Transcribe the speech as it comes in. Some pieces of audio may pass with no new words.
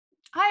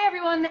Hi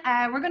everyone,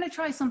 we're going to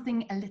try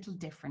something a little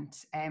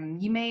different.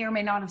 You may or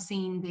may not have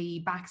seen the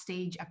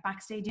Backstage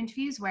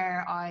interviews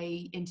where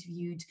I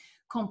interviewed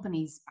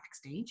companies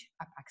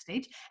at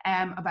Backstage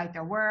about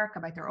their work,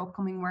 about their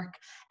upcoming work.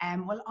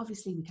 Well,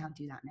 obviously we can't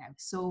do that now.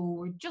 So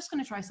we're just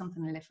going to try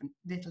something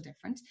little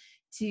different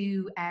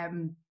to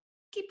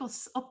keep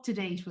us up to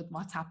date with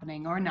what's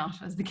happening or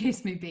not, as the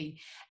case may be.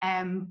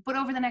 But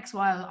over the next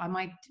while, I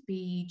might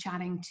be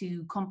chatting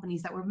to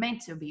companies that were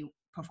meant to be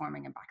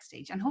performing in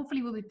Backstage, and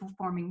hopefully we'll be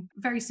performing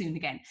very soon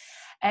again.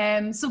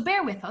 So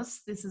bear with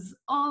us, this is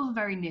all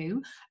very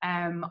new.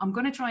 I'm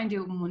going to try and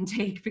do it in one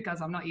take because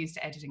I'm not used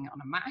to editing it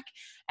on a Mac.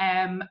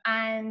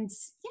 And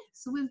yeah,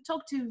 so we'll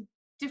talk to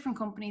different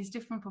companies,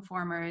 different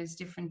performers,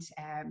 different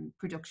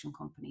production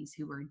companies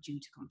who are due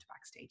to come to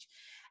Backstage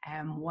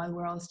while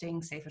we're all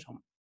staying safe at home.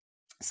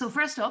 So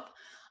first up,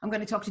 I'm going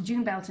to talk to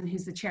June Belton,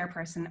 who's the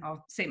chairperson of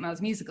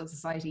StMels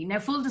MusicalSociety. Now,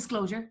 full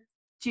disclosure,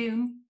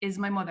 June is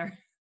my mother.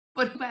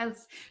 But who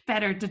else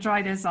better to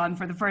try this on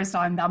for the first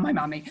time than my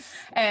mommy?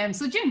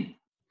 So June,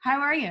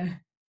 how are you?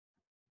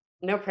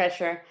 No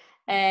pressure.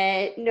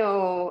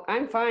 No,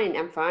 I'm fine.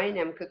 I'm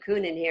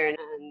cocooning here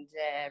and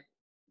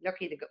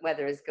lucky the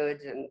weather is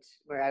good and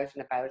we're out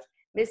and about.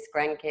 Miss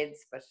grandkids,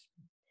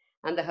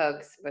 and the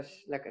hugs, but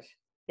look at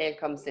they'll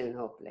come soon,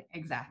 hopefully.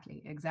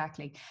 Exactly.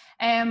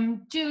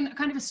 June,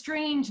 kind of a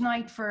strange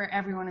night for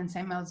everyone in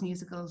StMels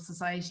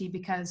MusicalSociety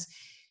because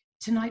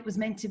tonight was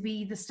meant to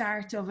be the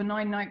start of a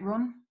 9-night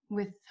run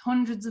with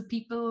hundreds of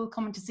people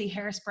coming to see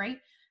Hairspray.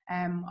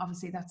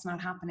 Obviously that's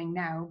not happening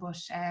now, but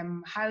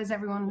how is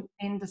everyone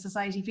in the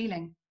society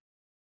feeling?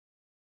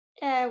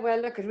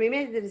 Well, look, we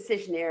made the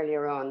decision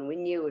earlier on. We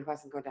knew it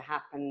wasn't going to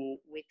happen.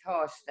 We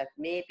thought that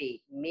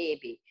maybe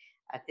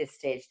at this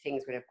stage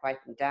things would have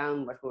quietened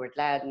down, but we were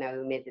glad now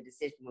we made the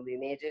decision when we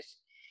made it.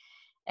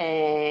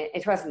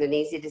 It wasn't an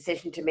easy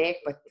decision to make,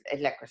 but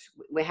look,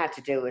 we had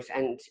to do it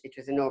and it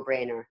was a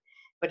no-brainer.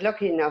 But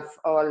lucky enough,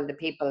 all the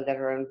people that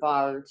are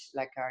involved,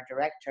 like our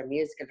director,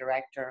 musical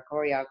director,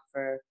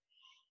 choreographer,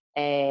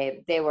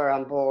 they were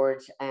on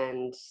board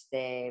and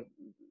they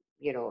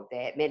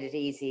made it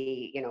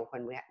easy.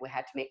 When I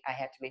had to make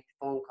the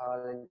phone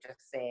call and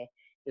just say,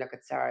 look,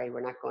 it's sorry,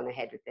 we're not going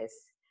ahead with this.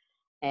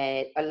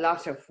 A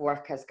lot of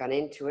work has gone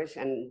into it,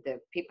 and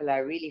the people I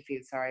really feel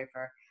sorry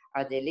for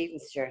are the leaving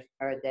cert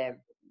or the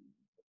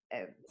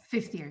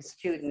fifth years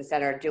students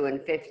that are doing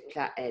fifth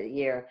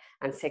year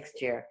and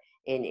sixth year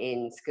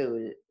in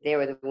school. They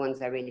were the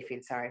ones I really feel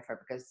sorry for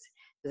because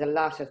there's a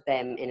lot of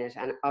them in it,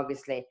 and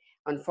obviously,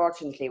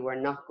 unfortunately, we're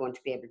not going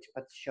to be able to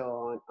put the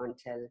show on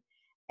until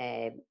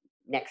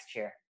next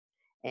year,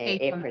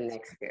 April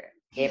next year,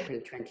 April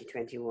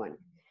 2021.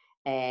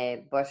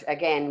 But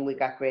again, we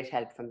got great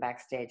help from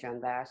Backstage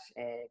on that,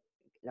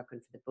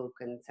 looking for the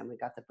bookings, and we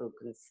got the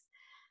bookings.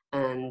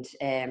 And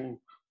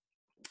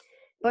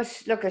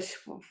but look at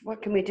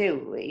what can we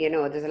do?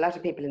 There's a lot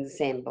of people in the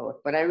same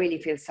boat, but I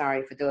really feel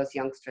sorry for those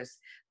youngsters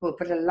who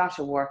put a lot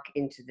of work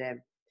into the.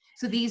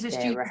 So these are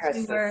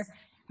students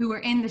who were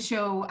in the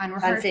show and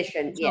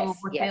transition. Yes,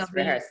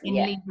 rehearsal. In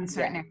leaving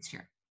cert next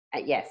year.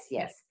 Yes.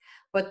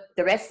 But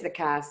the rest of the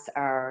cast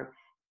are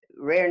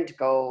raring to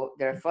go.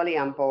 They're fully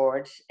on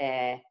board.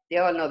 They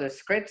all know their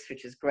scripts,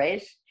 which is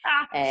great.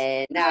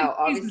 Now,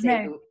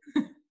 obviously,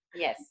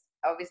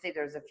 obviously,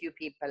 there's a few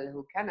people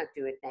who cannot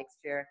do it next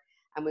year,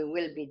 and we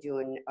will be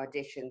doing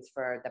auditions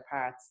for the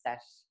parts that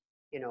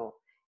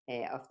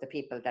of the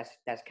people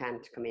that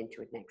can't come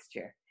into it next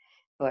year.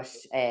 But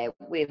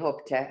we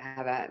hope to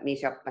have a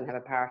meet up and have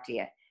a party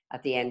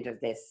at the end of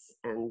this,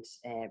 and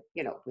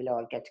we'll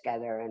all get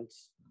together and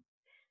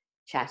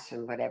chat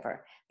and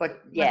whatever.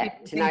 But yeah,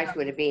 tonight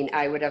would have been,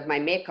 I would have my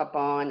makeup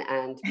on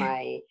and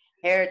my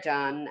hair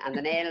done and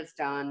the nails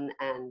done,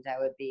 and I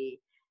would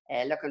be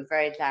looking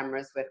very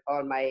glamorous with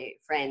all my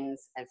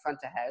friends in front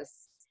of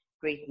house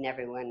greeting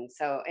everyone.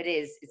 So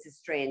it's a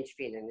strange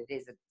feeling. It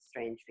is a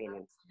strange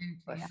feeling.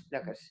 But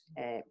look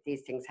at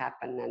these things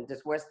happen, and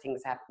there's worse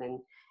things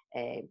happening.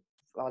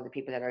 All the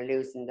people that are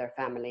losing their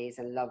families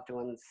and loved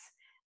ones,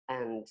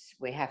 and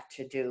we have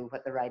to do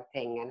the right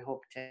thing and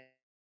hope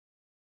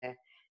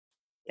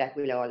that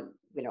we'll all,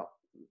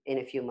 in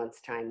a few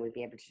months' time, we'll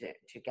be able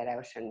to get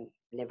out and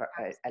live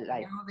a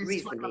life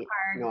reasonably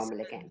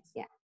normal again.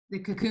 Yeah. The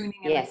cocooning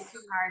and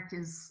the part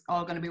is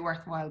all going to be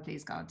worthwhile,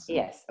 please God. So.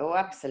 Yes. Oh,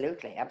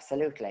 absolutely.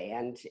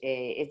 And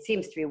it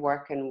seems to be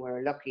working.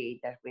 We're lucky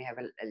that we have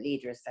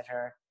leaders that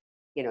are,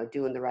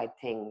 doing the right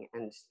thing,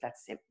 and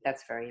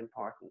that's very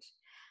important.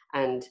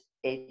 And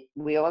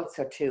we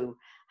also too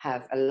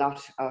have a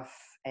lot of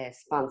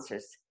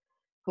sponsors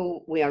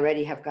who we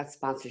already have got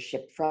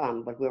sponsorship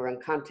from, but we were in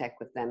contact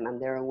with them, and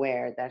they're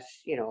aware that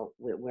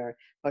we're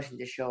pushing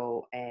the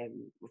show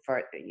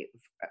for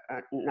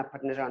not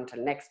putting it on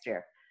until next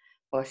year,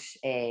 but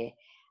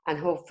and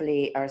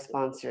hopefully our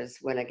sponsors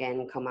will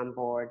again come on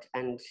board.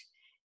 And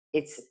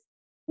it's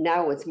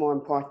more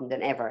important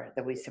than ever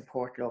that we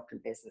support local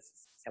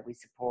businesses, that we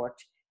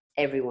support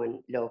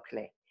everyone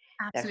locally.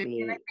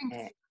 Absolutely. And I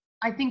think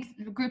I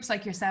think groups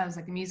like yourselves,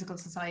 like the Musical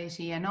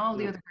Society and all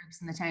the other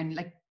groups in the town,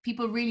 like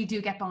people really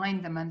do get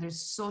behind them, and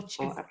there's such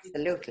a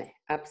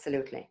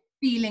absolutely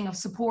feeling of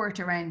support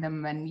around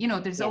them, and you know,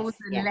 there's always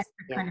an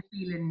electric kind of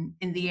feeling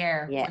in the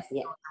air.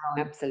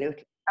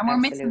 Absolutely. And we're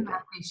missing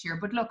that this year,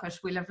 but look,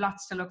 we'll have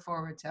lots to look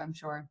forward to, I'm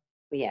sure.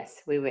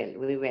 Yes, we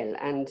will,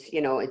 and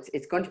you know,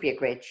 it's going to be a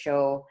great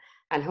show,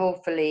 and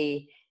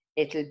hopefully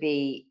it'll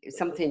be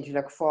something to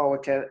look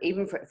forward to,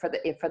 even for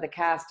the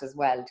cast as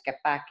well, to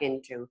get back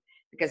into,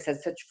 because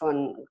it's such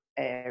fun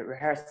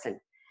rehearsing.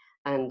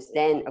 And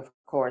then of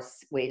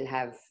course we'll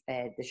have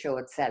the show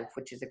itself,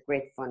 which is a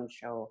great fun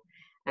show.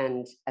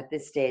 And at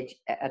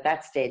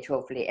that stage,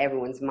 hopefully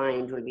everyone's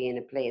mind will be in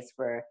a place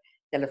where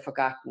they'll have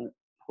forgotten,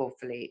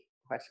 hopefully,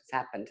 what has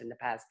happened in the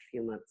past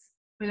few months.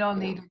 We'll all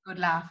need a good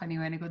laugh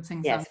anyway, and a good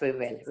sing song. Yes, we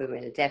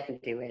will,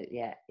 definitely will,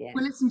 yeah.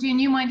 Well, listen, June,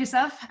 you mind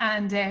yourself,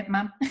 and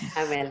ma'am.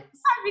 I will.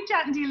 I'll be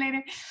chatting to you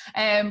later.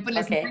 But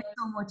listen, thanks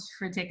so much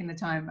for taking the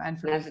time. And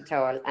for not at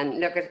all. And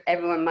look, at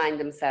everyone mind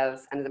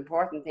themselves, and the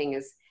important thing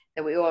is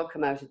that we all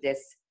come out of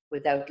this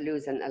without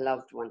losing a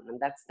loved one, and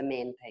that's the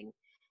main thing.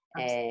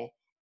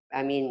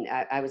 I mean,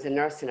 I was a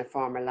nurse in a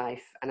former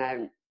life, and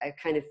I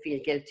kind of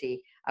feel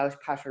guilty out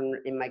pottering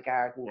in my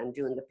garden and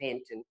doing the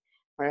painting,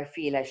 where I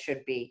feel I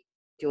should be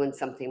doing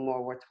something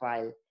more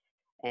worthwhile,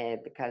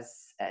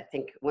 because I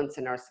think once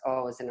a nurse,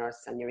 always a nurse,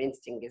 and your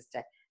instinct is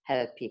to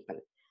help people.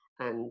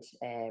 And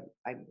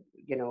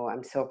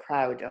I'm so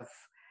proud of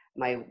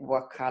my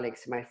work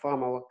colleagues, my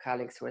former work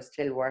colleagues who are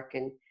still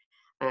working,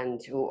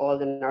 and who all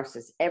the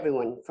nurses,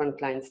 everyone,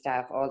 frontline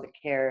staff, all the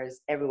carers,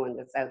 everyone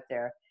that's out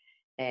there,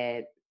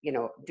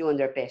 doing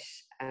their bit,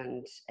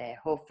 and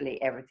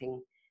hopefully everything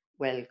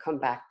will come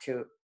back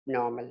to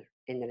normal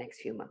in the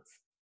next few months.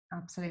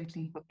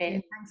 Absolutely.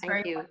 Okay, Thanks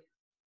thank you. Much.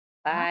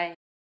 Bye.